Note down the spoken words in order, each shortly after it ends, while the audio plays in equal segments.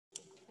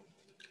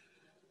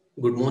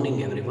Good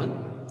morning,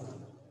 everyone.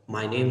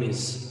 My name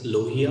is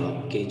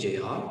Lohia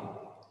KJR.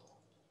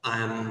 I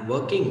am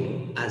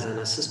working as an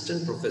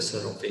assistant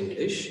professor of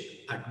English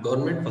at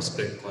Government First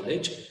Grade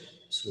College,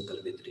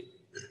 Sunkalvidri.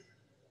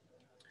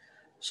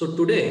 So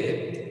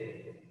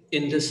today,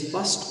 in this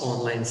first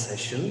online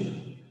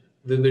session,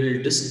 we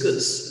will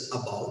discuss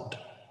about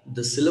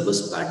the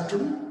syllabus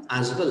pattern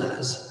as well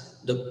as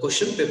the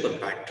question paper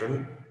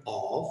pattern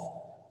of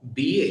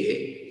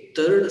BA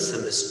third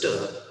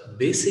semester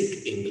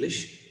basic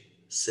English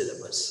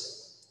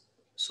syllabus.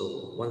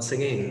 So once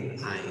again,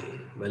 I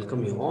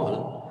welcome you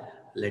all.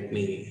 Let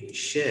me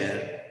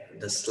share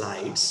the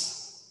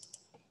slides.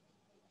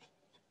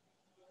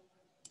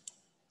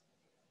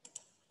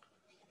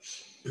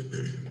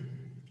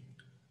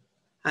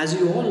 As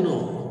you all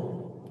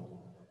know,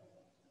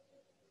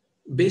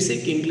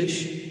 basic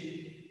English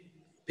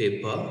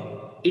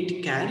paper,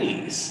 it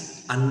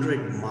carries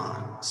 100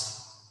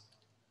 marks.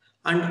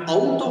 And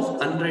out of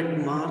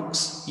 100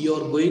 marks, you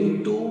are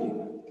going to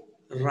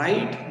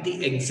write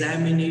the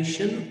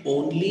examination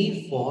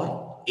only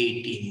for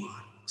 80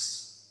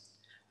 marks.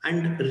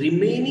 And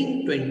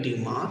remaining 20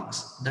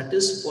 marks, that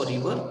is for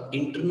your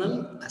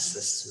internal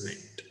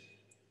assessment.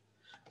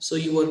 So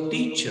your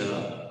teacher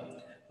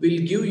will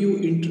give you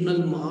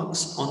internal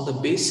marks on the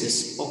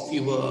basis of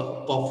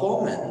your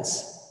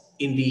performance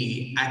in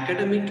the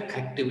academic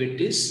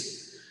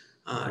activities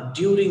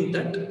during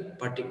that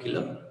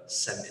particular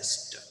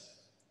semester.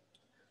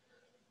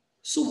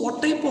 So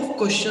what type of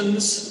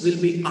questions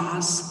will be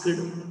asked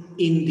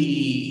in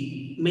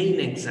the main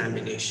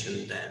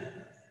examination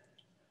then?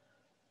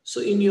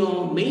 So in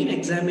your main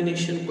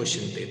examination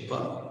question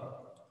paper,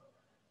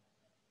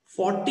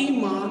 40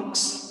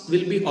 marks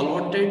will be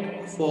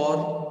allotted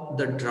for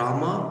the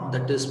drama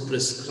that is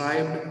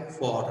prescribed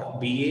for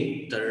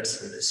BA third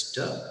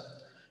semester.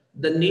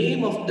 The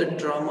name of the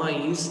drama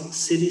is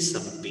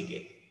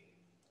Sirisampige.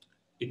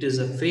 It is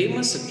a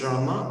famous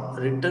drama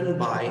written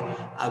by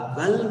a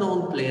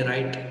well-known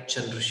playwright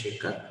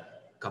Chandrasekhar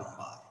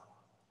Kambar.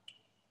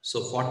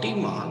 So 40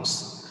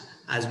 marks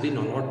has been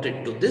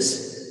allotted to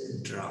this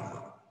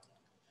drama.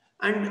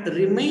 And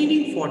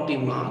remaining 40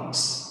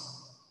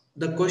 marks,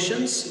 the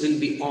questions will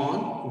be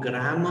on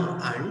grammar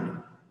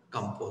and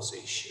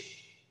composition.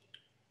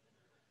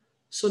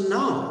 So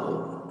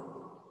now,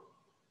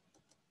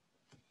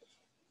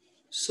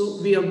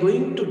 we are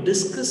going to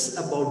discuss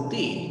about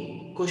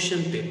the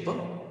question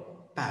paper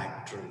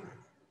pattern.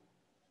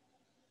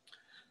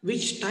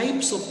 Which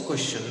types of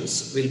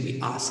questions will be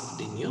asked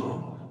in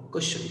your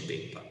question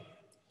paper?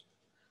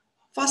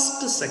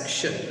 First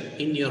section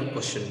in your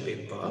question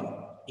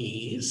paper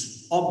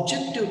is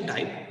objective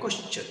type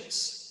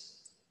questions.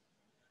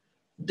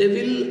 They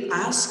will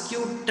ask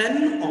you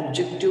 10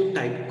 objective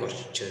type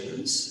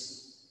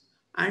questions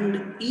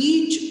and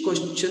each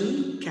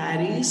question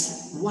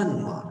carries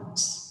 1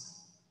 marks.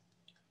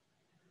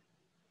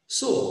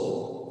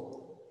 So,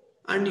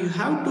 and you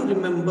have to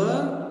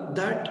remember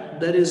that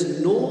there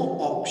is no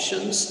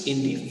options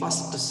in the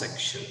first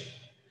section.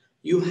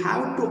 You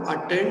have to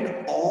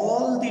attend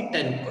all the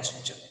 10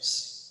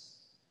 questions.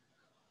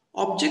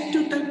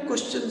 Objective type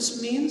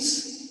questions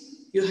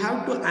means you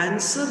have to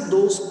answer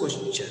those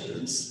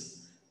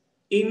questions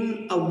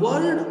in a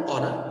word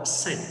or a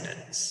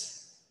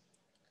sentence.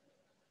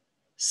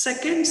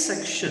 Second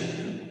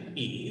section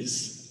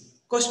is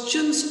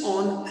questions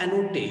on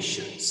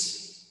annotations.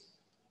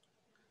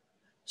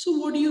 So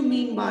what do you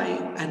mean by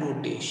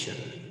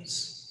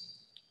annotations?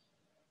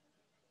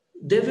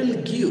 They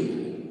will give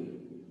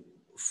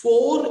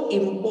 4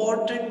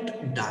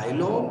 important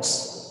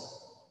dialogues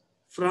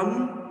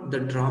from the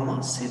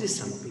drama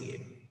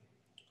Sirisampige.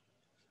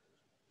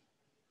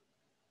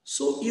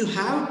 So you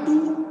have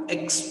to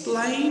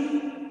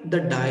explain the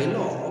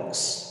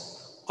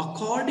dialogues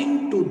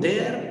according to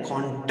their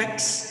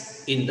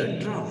context in the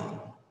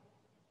drama.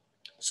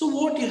 So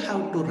what you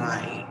have to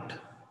write?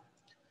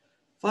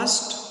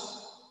 First,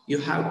 you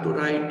have to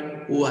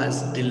write who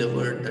has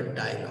delivered the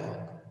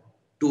dialogue,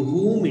 to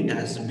whom it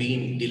has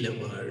been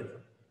delivered,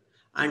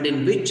 and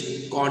in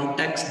which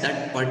context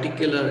that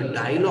particular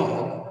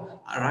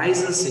dialogue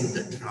arises in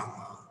the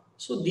drama.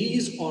 So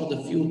these are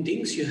the few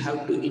things you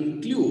have to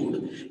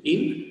include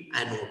in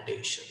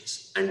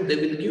annotations. And they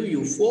will give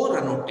you 4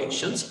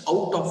 annotations.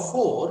 Out of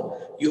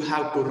 4, you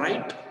have to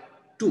write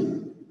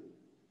 2.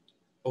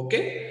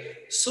 Okay?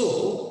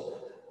 So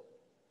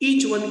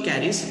each one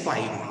carries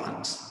 5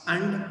 marks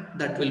and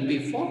that will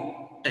be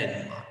for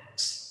 10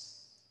 marks.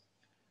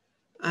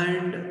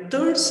 And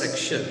third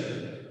section,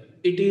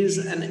 it is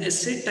an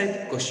essay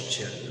type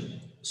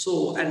question.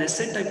 So an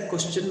essay type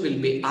question will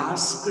be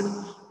asked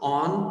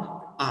on,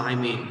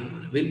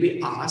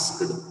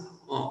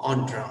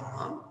 on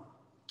drama.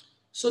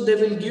 So they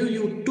will give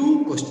you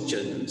 2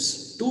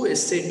 questions, 2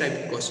 essay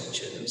type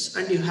questions,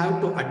 and you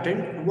have to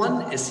attend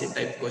 1 essay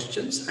type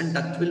questions, and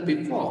that will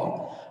be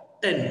for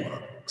 10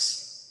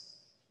 marks.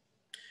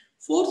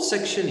 Fourth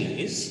section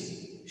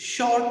is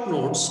short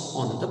notes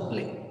on the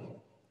play.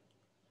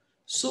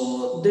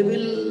 So they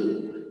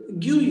will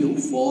give you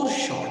 4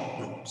 short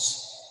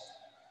notes.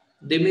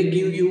 They may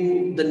give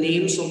you the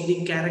names of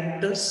the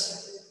characters,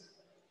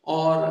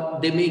 or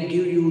they may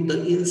give you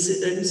the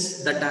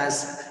incidents that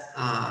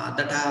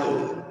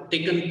have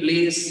taken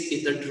place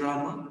in the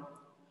drama.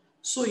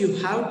 So you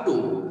have to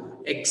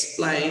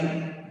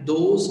explain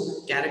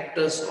those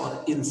characters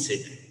or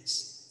incidents.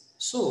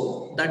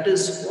 So that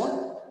is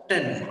for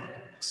 10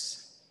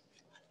 marks.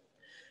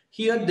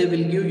 Here they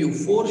will give you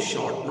 4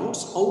 short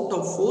notes. Out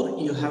of 4,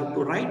 you have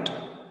to write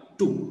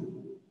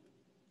 2.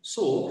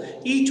 So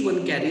each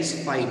one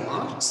carries 5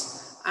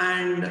 marks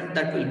and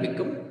that will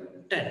become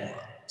 10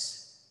 marks.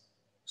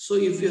 So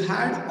if you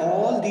had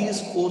all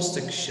these 4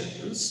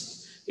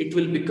 sections, it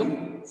will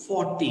become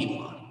 40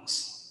 marks.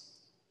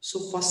 So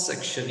first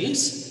section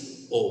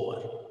is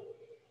over.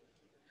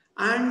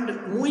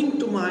 And moving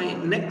to my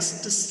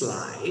next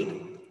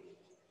slide.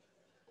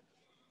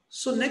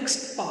 So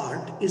next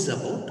part is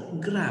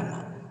about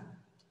grammar.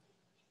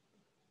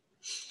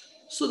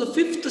 So the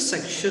fifth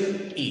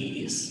section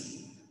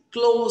is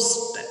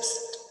closed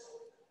test.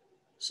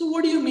 So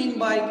what do you mean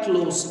by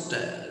closed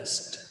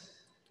test?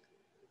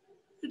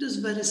 It is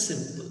very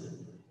simple.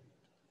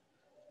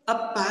 A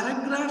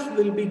paragraph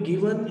will be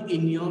given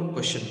in your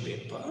question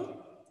paper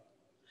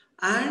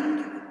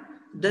and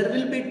there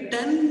will be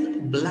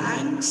 10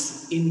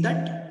 blanks in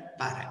that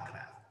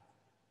paragraph.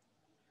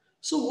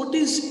 So what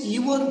is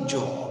your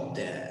job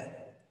there?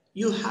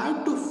 You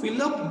have to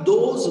fill up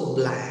those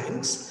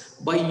blanks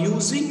by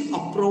using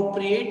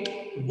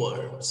appropriate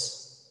words.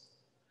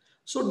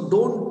 So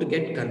don't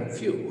get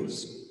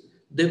confused.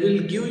 They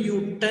will give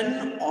you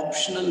 10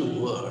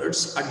 optional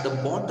words at the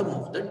bottom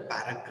of that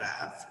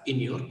paragraph in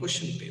your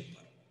question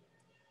paper.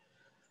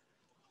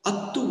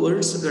 10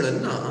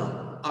 ವರ್ಡ್ಸ್ಗಳನ್ನು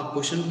ಆ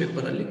question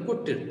ಪೇಪರಲ್ಲಿ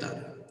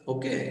ಕೊಟ್ಟಿರ್ತಾರೆ.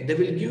 Okay, they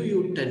will give you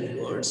 10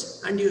 words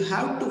and you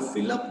have to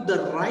fill up the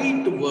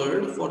right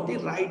word for the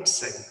right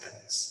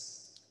sentence.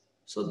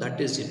 So that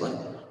is your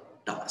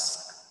task.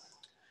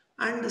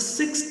 And the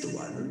sixth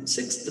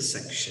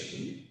section,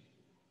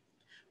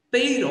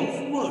 pair of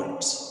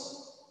words.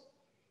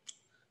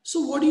 So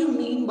what do you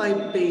mean by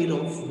pair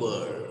of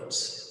words?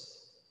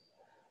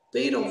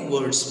 Pair of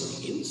words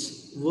means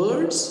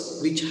words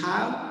which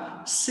have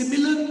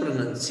similar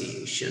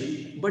pronunciation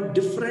but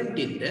different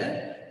in their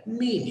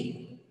meaning.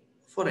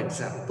 For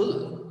example,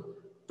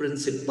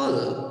 principal,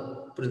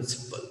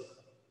 principal,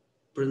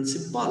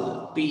 principal,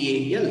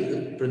 P-A-L,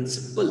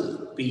 principal,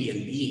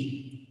 P-L-E.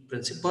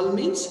 Principal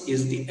means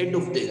is the head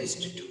of the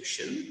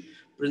institution.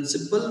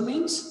 Principle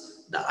means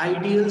the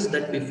ideals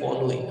that we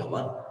follow in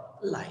our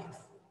life.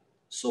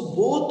 So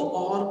both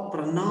are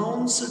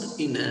pronounced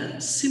in a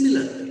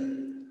similar way,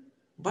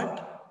 but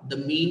the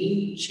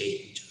meaning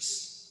changes.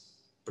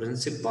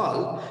 Principal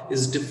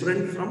is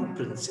different from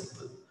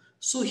principle.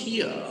 So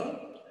here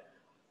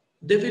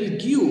they will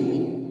give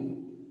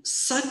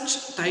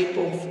such type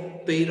of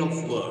pair of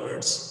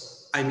words,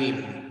 I mean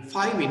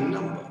 5 in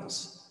numbers.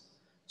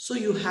 So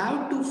you have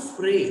to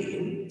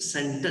frame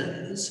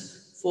sentence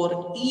for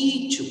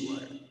each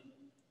word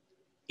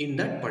in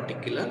that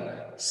particular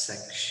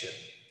section.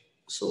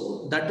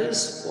 So that is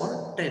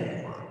for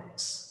 10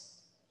 marks.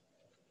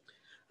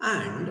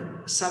 And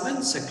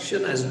 7th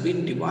section has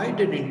been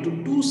divided into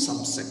 2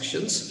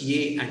 subsections,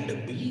 A and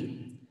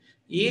B.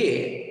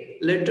 A,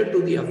 letter to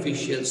the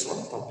officials on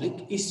public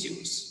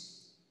issues.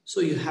 So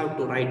you have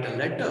to write a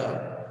letter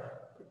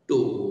to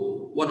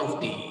one of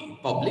the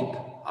public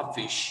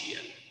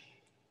official.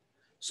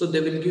 So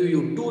they will give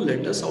you 2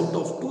 letters. Out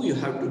of 2, you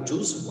have to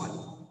choose 1.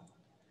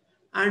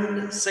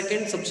 And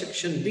second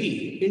subsection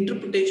B,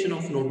 interpretation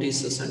of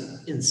notices and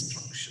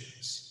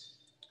instructions.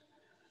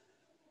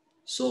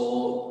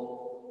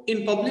 So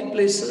in public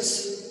places,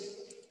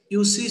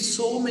 you see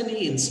so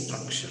many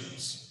instructions.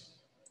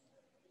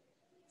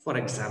 For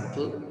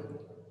example,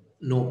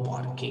 no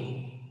parking,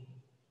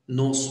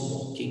 no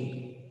smoking,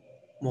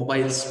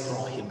 mobiles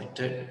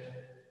prohibited,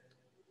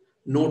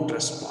 no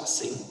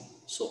trespassing.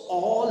 So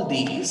all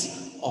these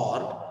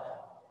are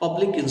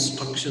public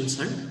instructions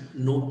and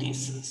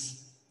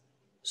notices.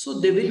 So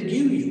they will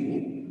give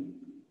you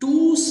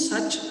 2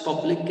 such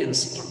public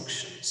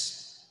instructions.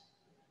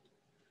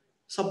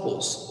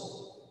 Suppose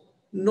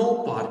no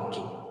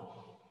parking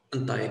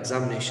ಅಂತ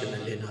examination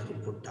ಅಲ್ಲಿ ಏನಾದರೂ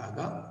ಕೊಟ್ಟಾಗ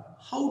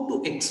how to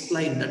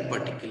explain that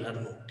particular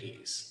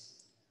notice?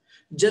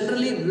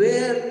 Generally,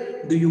 where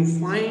do you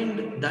find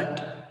that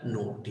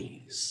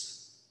notice?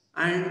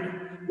 And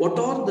what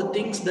are the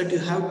things that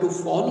you have to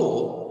follow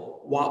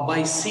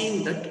by seeing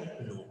that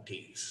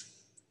notice?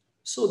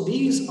 So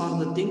these are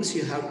the things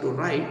you have to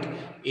write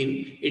in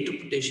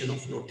interpretation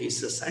of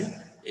notices and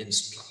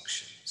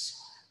instructions.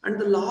 And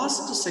the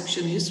last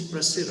section is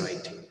precis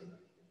writing.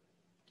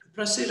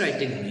 Precis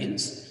writing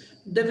means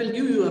they will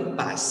give you a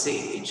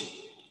passage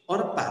or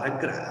a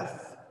paragraph,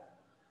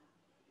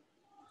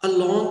 a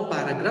long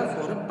paragraph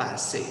or a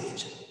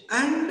passage,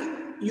 and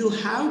you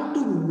have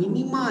to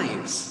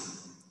minimize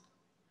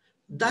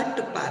that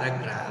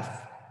paragraph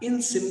in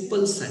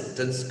simple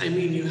sentence. I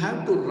mean, you have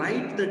to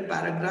write that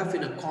paragraph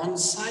in a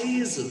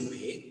concise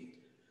way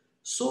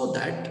so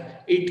that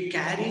it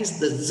carries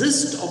the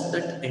gist of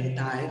that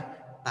entire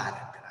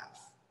paragraph.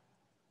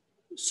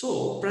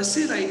 So,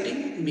 pressy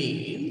writing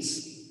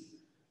means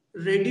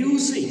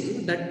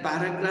reducing that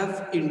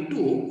paragraph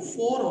into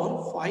 4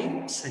 or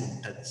 5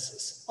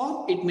 sentences,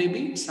 or it may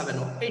be 7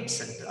 or 8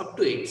 sentences, up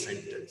to 8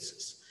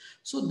 sentences.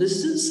 So,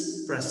 this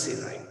is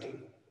pressy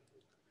writing.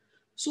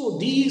 So,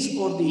 these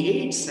are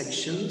the 8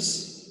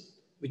 sections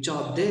which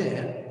are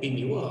there in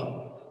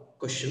your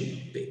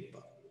question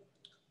paper.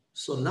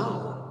 So,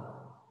 now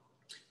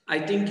I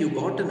think you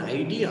got an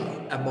idea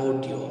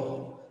about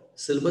your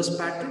syllabus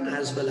pattern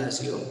as well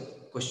as your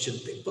question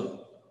paper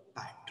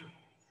pattern.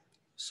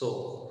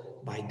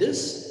 So, by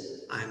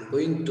this, I am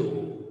going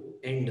to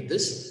end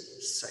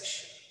this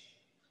session.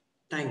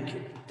 Thank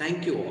you.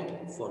 Thank you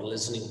all for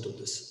listening to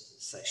this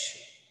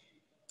session.